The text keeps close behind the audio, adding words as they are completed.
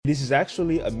This is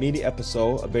actually a mini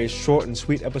episode, a very short and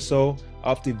sweet episode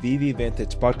of the VeVe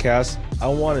Vintage podcast. I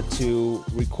wanted to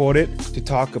record it to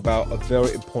talk about a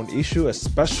very important issue,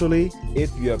 especially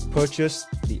if you have purchased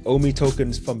the OMI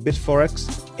tokens from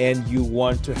BitForex and you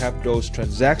want to have those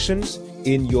transactions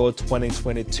in your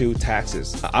 2022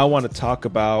 taxes. I want to talk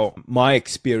about my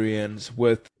experience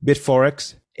with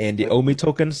BitForex and the OMI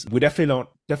tokens. We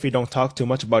definitely don't talk too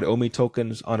much about the OMI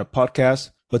tokens on a podcast,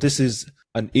 but this is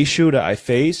an issue that I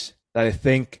face that I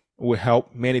think will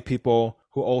help many people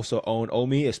who also own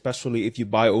OMI, especially if you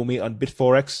buy OMI on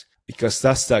BitForex, because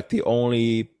that's like the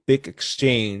only big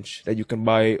exchange that you can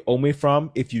buy OMI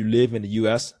from if you live in the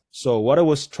US. So what I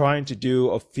was trying to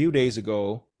do a few days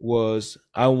ago was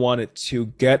I wanted to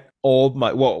get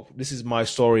this is my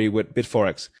story with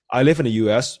BitForex. I live in the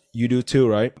US, you do too,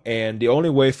 right? And the only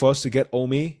way for us to get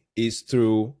OMI is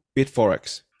through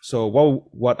BitForex. So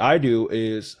what I do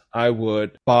is I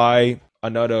would buy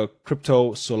another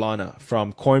crypto Solana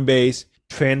from Coinbase,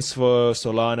 transfer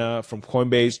Solana from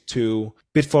Coinbase to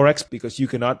BitForex, because you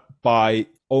cannot buy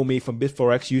OMI from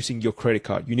BitForex using your credit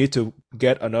card. You need to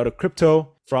get another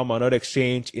crypto from another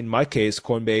exchange, in my case,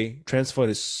 Coinbase, transfer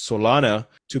the Solana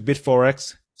to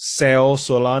BitForex, sell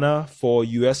Solana for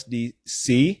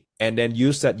USDC, and then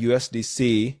use that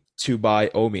USDC to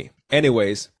buy OMI.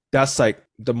 Anyways, that's like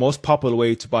the most popular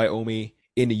way to buy OMI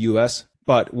in the US.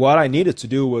 But what I needed to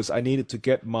do was I needed to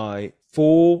get my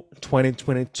full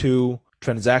 2022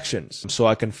 transactions so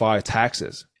I can file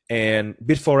taxes. And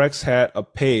BitForex had a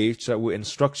page that will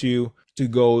instruct you to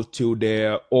go to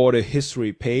their order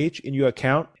history page in your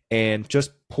account and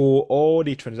just pull all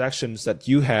the transactions that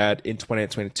you had in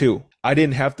 2022. I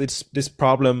didn't have this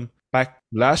problem back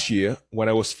last year when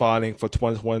I was filing for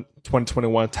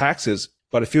 2021 taxes.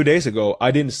 But a few days ago,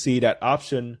 I didn't see that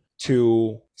option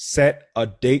to set a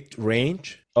date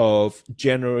range of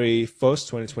January 1st,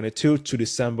 2022 to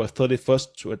December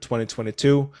 31st,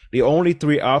 2022. The only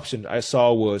three options I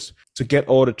saw was to get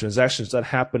all the transactions that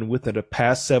happened within the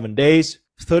past 7 days,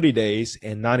 30 days,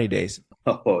 and 90 days.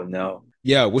 Oh, no.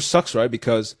 Yeah, which sucks, right?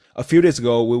 Because a few days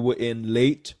ago, we were in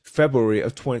late February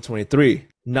of 2023.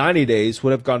 90 days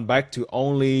would have gone back to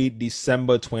only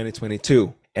December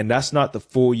 2022. And that's not the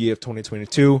full year of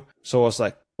 2022. So I was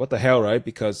like, what the hell, right?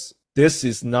 Because this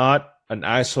is not an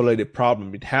isolated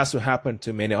problem. It has to happen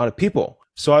to many other people.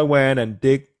 So I went and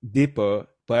dig deeper,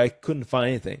 but I couldn't find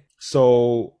anything.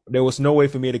 So there was no way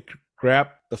for me to grab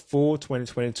the full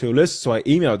 2022 list. So I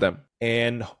emailed them.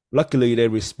 And luckily, they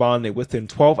responded within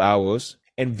 12 hours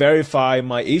and verified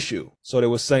my issue. So they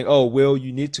were saying, oh, Will,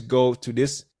 you need to go to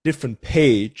this different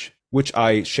page, which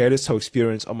I shared this whole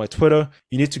experience on my Twitter.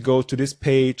 You need to go to this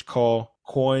page called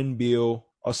CoinBill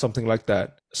or something like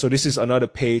that. So this is another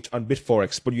page on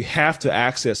BitForex, but you have to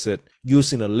access it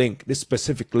using a link, this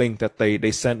specific link that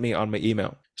they sent me on my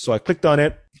email. So I clicked on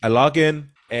it, I log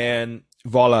in, and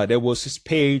voila, there was this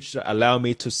page that allowed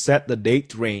me to set the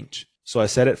date range. So I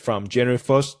set it from January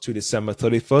 1st to December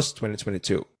 31st,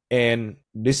 2022. And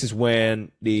this is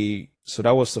when so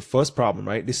that was the first problem,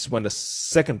 right? This is when the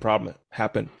second problem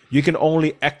happened. You can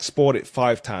only export it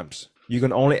 5 times. You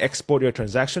can only export your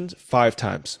transactions 5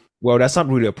 times. Well, that's not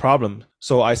really a problem.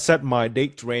 So I set my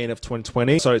date range of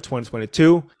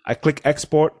 2022. I click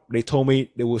export. They told me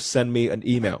they will send me an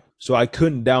email. So I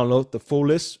couldn't download the full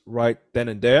list right then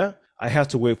and there. I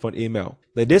had to wait for an email.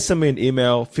 They did send me an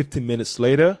email 15 minutes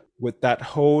later with that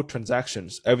whole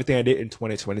transactions, everything I did in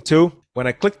 2022. When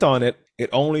I clicked on it, it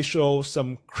only shows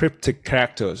some cryptic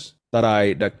characters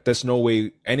that there's no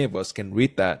way any of us can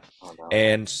read that. Oh, no.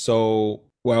 And so,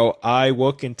 well, I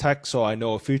work in tech, so I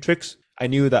know a few tricks. I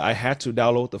knew that I had to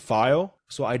download the file.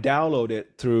 So I downloaded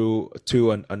it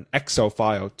to an Excel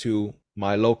file to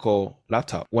my local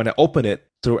laptop. When I opened it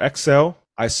through Excel,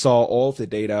 I saw all of the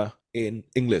data in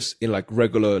English in like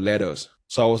regular letters.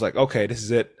 So I was like, okay, this is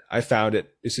it. I found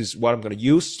it. This is what I'm going to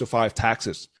use to file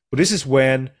taxes. But this is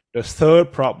when the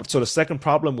third problem. So the second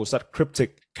problem was that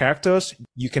cryptic characters.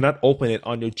 You cannot open it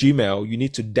on your Gmail. You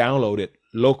need to download it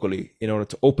locally in order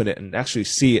to open it and actually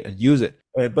see it and use it.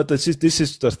 But this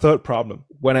is the third problem.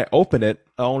 When I opened it,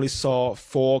 I only saw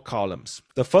 4 columns.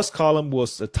 The first column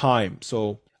was the time.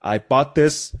 So I bought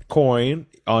this coin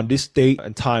on this date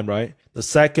and time, right? The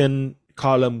second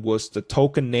column was the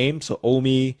token name. So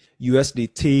OMI,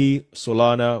 USDT,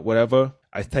 Solana, whatever.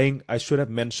 I think I should have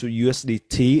mentioned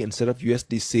USDT instead of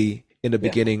USDC in the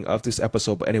beginning of this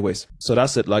episode. But anyways, so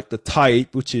that's it. Like the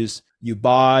type, which is you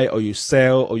buy or you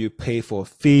sell or you pay for a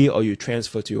fee or you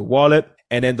transfer to your wallet.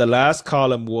 And then the last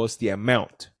column was the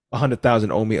amount,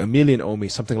 100,000 OMI, a million OMI,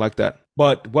 something like that.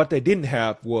 But what they didn't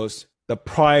have was the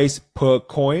price per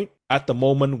coin at the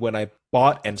moment when I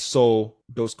bought and sold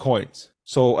those coins.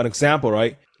 So an example,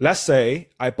 right? Let's say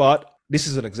this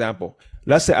is an example.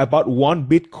 Let's say I bought one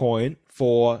Bitcoin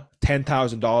for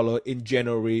 $10,000 in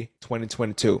January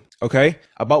 2022. Okay.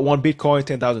 I bought one Bitcoin,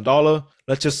 $10,000.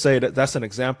 Let's just say that that's an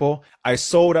example. I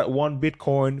sold that one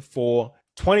Bitcoin for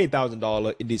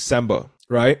 $20,000 in December,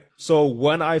 right? So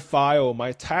when I file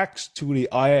my tax to the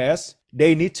IRS,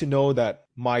 they need to know that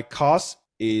my cost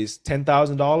is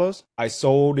 $10,000. I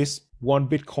sold this one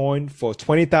Bitcoin for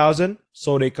 $20,000,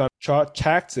 so they can charge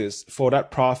taxes for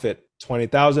that profit.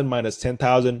 20,000 minus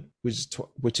 10,000,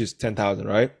 which is 10,000,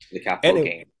 right? The capital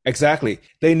gain. Exactly.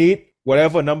 They need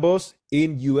whatever numbers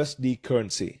in USD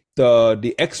currency.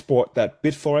 The export that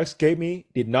BitForex gave me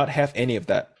did not have any of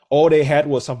that. All they had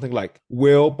was something like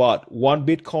Will bought one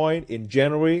Bitcoin in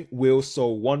January, Will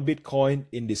sold one Bitcoin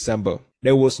in December.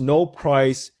 There was no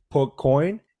price per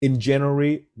coin in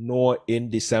January nor in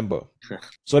December.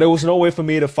 So there was no way for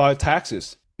me to file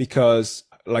taxes because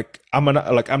I'm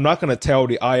not gonna tell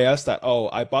the IRS that, oh,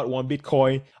 I bought one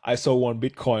Bitcoin, I sold one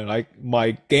Bitcoin. Like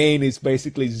my gain is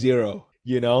basically zero,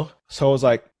 you know? So I was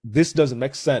like, this doesn't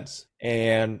make sense.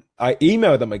 And I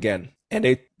emailed them again.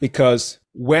 And because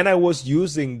when I was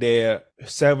using their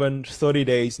 30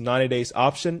 days, 90 days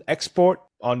option export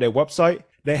on their website,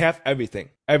 they have everything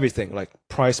like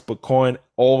price per coin,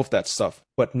 all of that stuff,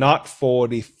 but not for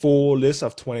the full list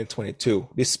of 2022,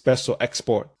 this special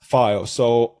export file.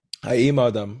 So I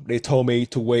emailed them. They told me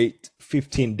to wait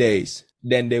 15 days.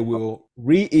 Then they will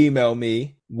re-email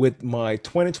me with my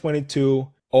 2022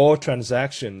 all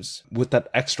transactions with that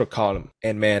extra column.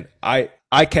 And man, I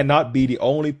cannot be the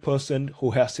only person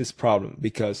who has this problem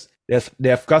because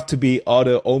there've got to be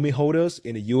other OMI holders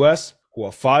in the US who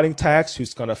are filing tax,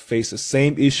 who's going to face the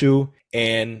same issue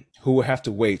and who will have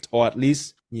to wait, or at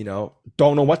least,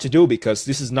 don't know what to do because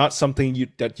this is not something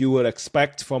that you would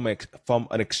expect from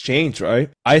an exchange, right?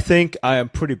 I think I am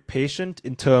pretty patient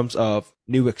in terms of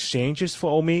new exchanges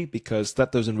for OMI because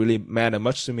that doesn't really matter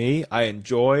much to me. I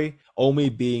enjoy OMI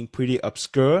being pretty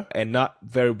obscure and not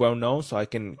very well known, so I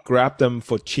can grab them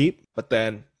for cheap. But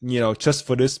then, just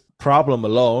for this problem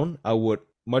alone, I would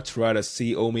much rather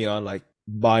see OMI on like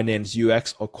Binance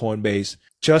UX or Coinbase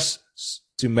just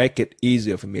to make it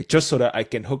easier for me, just so that I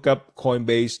can hook up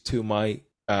Coinbase to my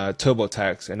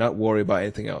TurboTax and not worry about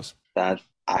anything else. That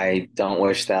I don't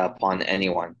wish that upon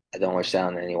anyone. I don't wish that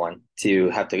on anyone to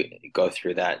have to go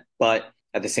through that. But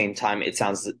at the same time, it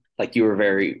sounds like you were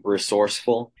very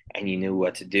resourceful and you knew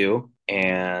what to do.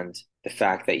 And the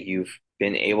fact that you've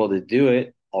been able to do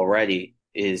it already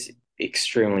is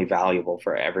extremely valuable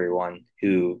for everyone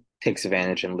who takes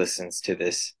advantage and listens to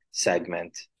this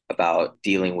segment about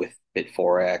dealing with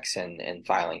BitForex and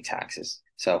filing taxes.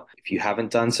 So if you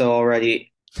haven't done so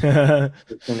already,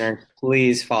 listeners,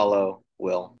 please follow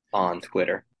Will on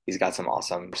Twitter. He's got some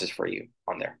awesome just for you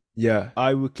on there. Yeah,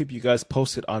 I will keep you guys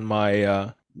posted on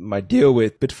my my deal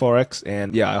with BitForex,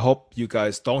 and yeah, I hope you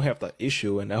guys don't have that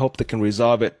issue, and I hope they can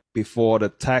resolve it before the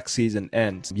tax season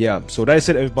ends. Yeah, so that's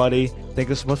it, everybody. Thank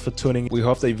you so much for tuning in. We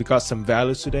hope that you got some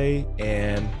value today,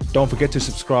 and don't forget to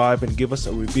subscribe and give us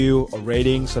a review or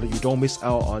rating so that you don't miss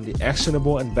out on the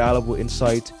actionable and valuable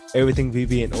insight, everything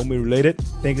VeVe and OMI related.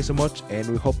 Thank you so much, and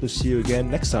we hope to see you again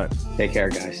next time. Take care,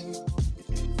 guys.